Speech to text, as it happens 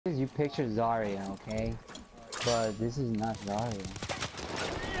You picture Zarya, okay? But this is not Zarya.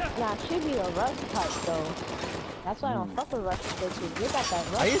 Nah, she be a rush type though. That's why I don't fuck with rush bitches. You got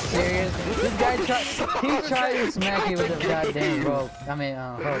that rush. Are you serious? This guy he tried to smack you with the goddamn rope. I mean,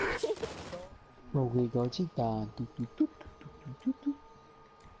 hook. We go cheetah.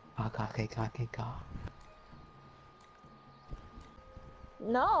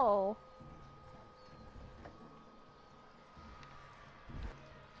 No.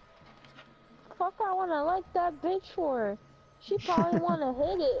 Fuck, I wanna like that bitch for. She probably wanna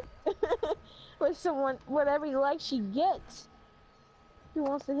hit it with someone, whatever like she gets. She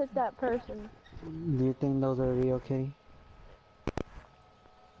wants to hit that person. Do you think those are real, Kitty?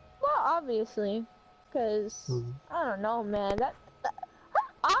 Well, obviously, cause I don't know, man. That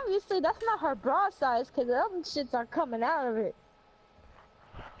obviously that's not her bra size, cause the other shits are coming out of it.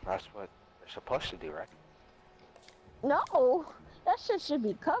 That's what they're supposed to do, right? No, that shit should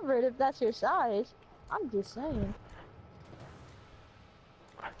be covered if that's your size. I'm just saying.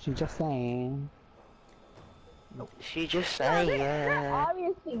 She's just saying. She just saying. They're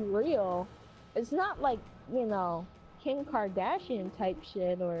obviously real. It's not like, you know, Kim Kardashian type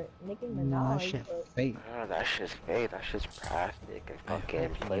shit or Nicki Minaj. No, that shit's fake. Oh, that shit's fake. That shit's plastic and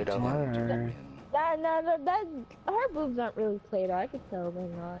fucking Play-Doh. That her boobs aren't really Play-Doh. I could tell they're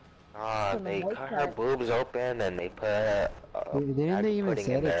not. They cut her boobs open and they put. Didn't they even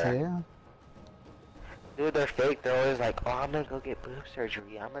say it too? Dude, they're fake. They're always like, oh, I'm gonna go get boob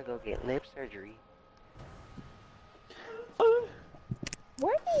surgery. I'm gonna go get lip surgery.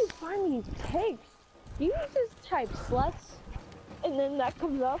 Where do you find these pics? Do you just type sluts and then that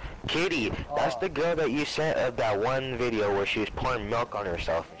comes up? Kitty, that's the girl that you sent of that one video where she was pouring milk on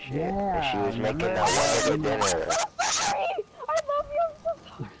herself and shit. Yeah, and she was making that one dinner. I'm sorry! I love you, I'm so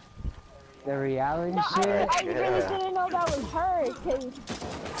sorry. The reality No, shit? I really didn't know that was her, cause,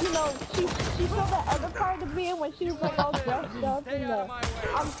 you know, she showed that other part of me when she was like all dressed up and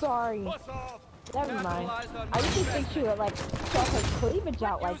I'm sorry. Never mind. I used to think she would like show her cleavage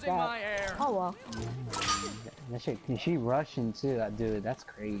out like that. Oh well. That shit, she Russian too, that dude. That's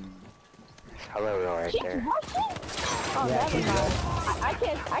crazy. Hello, right She's there. Russian? Oh, Yeah, never mind. I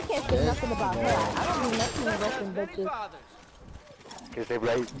can't say nothing about her. I don't do nothing with Russian bitches. Cause they be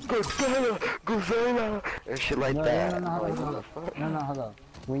like, Gozella, and shit like that. No, hold on.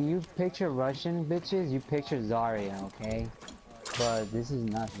 When you picture Russian bitches, you picture Zarya, okay? But this is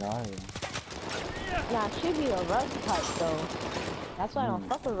not Zarya. Nah, she be a rush type though. That's why I don't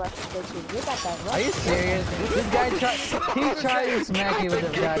fuck with rush bitches. You got that rush. Are you serious? This guy he tried to smack you with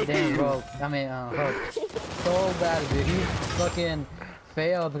the goddamn rope. I mean, hook. So bad, dude. He fucking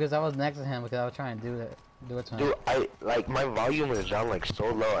failed because I was next to him because I was trying to do it to him. Dude, my volume was down like so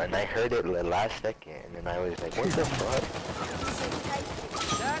low, and I heard it the last second, and then I was like, what the fuck?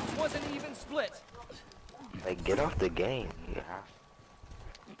 That wasn't even split. Like, get off the game. You have.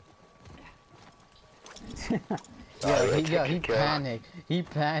 He panicked. He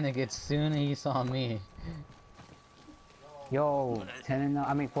panicked as soon as he saw me. Yo, 10-0.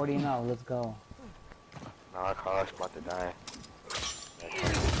 I mean 40-0. Let's go. Nah, Carlos about to die.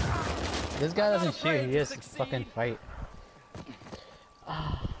 This guy doesn't shoot. He just fucking fight.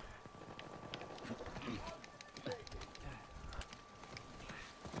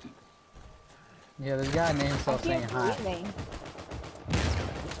 Yeah, this guy named himself saying hi.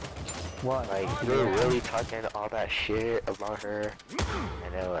 What? Like, you're really talking all that shit about her,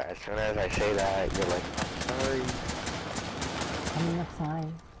 and then as soon as I say that, you're like, I'm sorry. I'm sorry.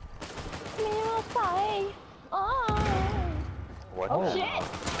 I'm sorry. Oh. What? Oh shit!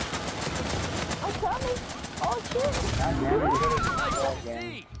 I'm coming. Oh shit! God damn it.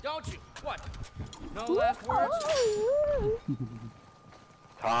 See, don't you? What? No last words?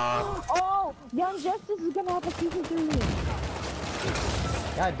 Tom. Oh, Young Justice is gonna have a season 3.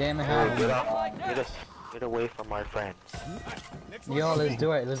 God damn it, Hey, get away from my friend. Yo, let's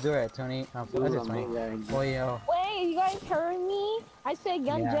do it, Tony. Oh, yo. Wait, you guys heard me? I said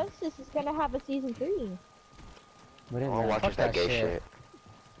Young Justice is gonna have a season 3. What is I watch Fuck that gay shit.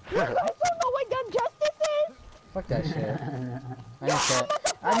 You guys don't know what Young Justice is? Fuck that shit.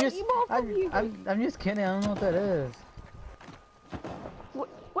 I'm just kidding, I don't know what that is.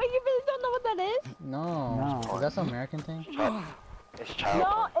 Wait, you really don't know what that is? No. Is that some American thing? It's child.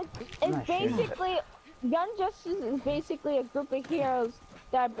 No, it's basically Young Justice is basically a group of heroes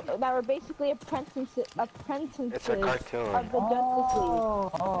that were basically apprentices It's a cartoon. of the Justice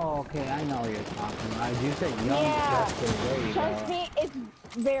League. Oh, okay, I know what you're talking about. You said Young Justice. There you Trust go. me, it's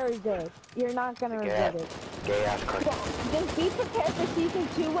very good. You're not gonna regret it. Gay ass cartoon. Just be prepared for season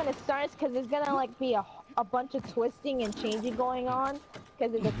 2 when it starts, because there's gonna like be a bunch of twisting and changing going on.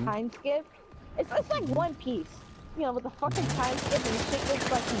 because it's a time skip. It's like One Piece. You know, with the fucking time skip and shit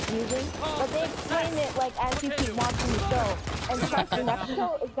gets like confusing. But they explain it like as you keep watching the show. And trust me, that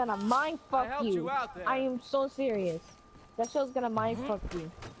show is gonna mind fuck you. I am so serious. That show's gonna mind fuck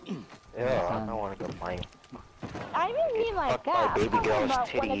you. Yeah, I don't want to go mine. I didn't mean like that. I'm talking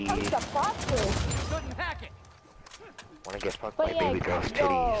about when it comes to foxes. Want to get fucked But by yeah, baby girl's yo,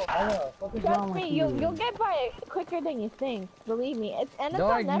 titties. trust me, you'll get by it quicker than you think. Believe me. It's on Don't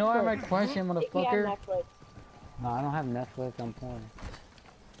Netflix. ignore my question, If you have motherfucker. Netflix. No, I don't have Netflix. I'm porn.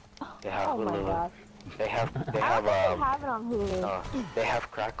 They have Oh my Hulu. god. They have I don't have it on Hulu. they have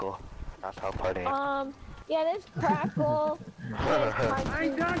Crackle. That's how part it. Yeah, there's Crackle. There's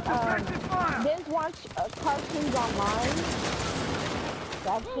cartoons. There's watch cartoons online.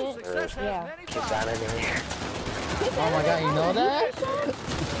 That shit. Yeah. Kids anime. Oh my god, you know that?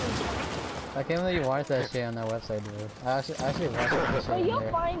 I can't believe you watched that shit on that website, dude. I actually watched that shit But on you'll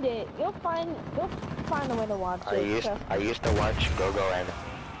there. find it. You'll find a way to watch it. I used to watch Go-Go and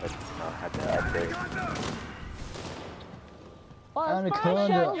had to update. Well, as far as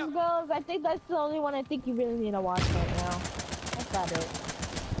shows goes, I think that's the only one I think you really need to watch right now. That's about it.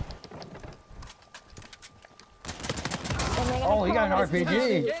 Oh, he got an RPG!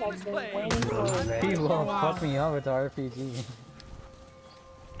 He He will fuck me up with the RPG.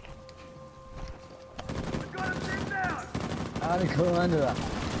 How to go under that?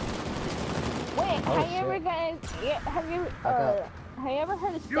 Wait, have you ever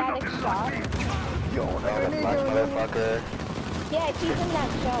heard of Static Shock? Yo, that black motherfucker. Yeah, he's in that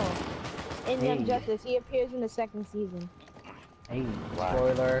show. In Young Justice, he appears in the second season. Hey. Wow.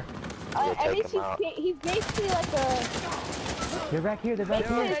 Spoiler. At least he's basically like a. They're back here. They're back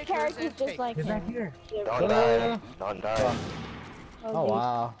Basically, here. his character's just like They're him. back here. Don't die. Don't die. Oh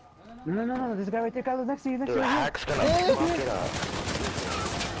wow. No. There's a guy right there. Guy next to you. Dude, Hack's gonna fuck it up.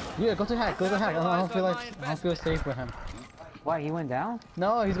 Yeah, go to Hack. Go to Hack. I don't feel safe with him. Why? He went down?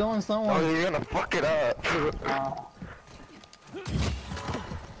 No, he's going somewhere. Oh, you're gonna fuck it up.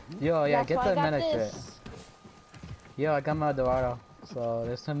 Yo, yeah, That's get why the I got medic this. shit. Yo, I got my Dorado. So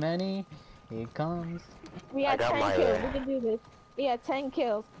there's too many. Here it comes. We had 10 kills. We can do this. We had 10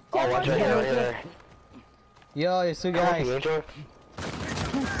 kills. 10 Oh, watch right kills. here. Yo, there's two guys. Angel. I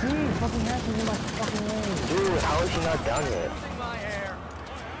can't see. Fucking Hack's in my fucking way. Dude, how is he not down yet?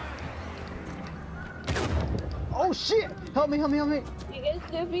 Oh shit! Help me! You good,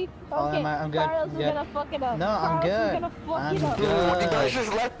 Snoopy? Oh, Okay, I'm good. Carlos is Good. gonna fuck it up. No, I'm Carlos good. is gonna fuck I'm it up. good. Dude, you guys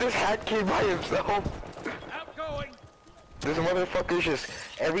just let this Hack kid by himself. Outgoing. This motherfucker's just,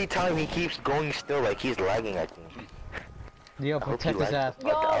 every time he keeps going still, like he's lagging, I think. Yo, I hope protect he his lags ass. the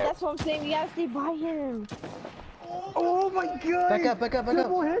fuck Yo, out. that's what I'm saying. We gotta stay by him. Oh my god. Back up!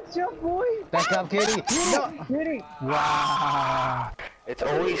 Double headshot, boy. Back up, kitty! No! Kitty. Wow. It's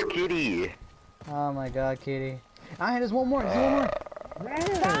always Kitty. Oh my god, kitty. Ah, there's one more. Guys,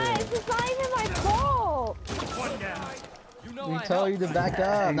 it's not even my fault. We told you to back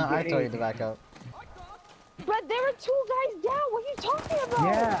up. No, I told you to back up. But there were 2 guys down. What are you talking about?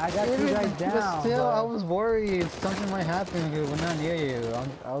 Yeah, I got two guys down. But still, I was worried something might happen because we're not near you.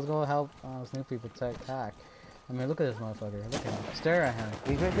 I was gonna help Snoopy protect Hack. I mean, look at this motherfucker. Look at him. Stare at him.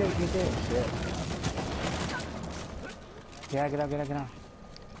 He's right there. He's there. Shit. Yeah, get out.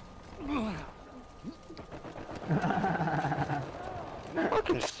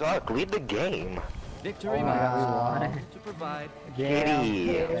 Fucking suck, lead the game. Victory Oh my God, we belongs won. to provide.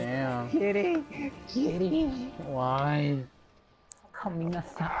 Kitty. Damn. Kitty. Why?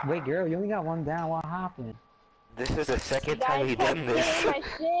 Wait, girl, you only got one down. What happened? This is the second Guys time he kept done this. stealing my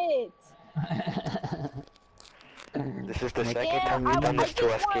shit. This is the second Yeah, time you've done I this to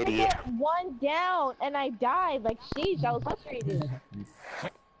us, just wanted to Kitty. get 1 down and I died. Like, sheesh, I was frustrated.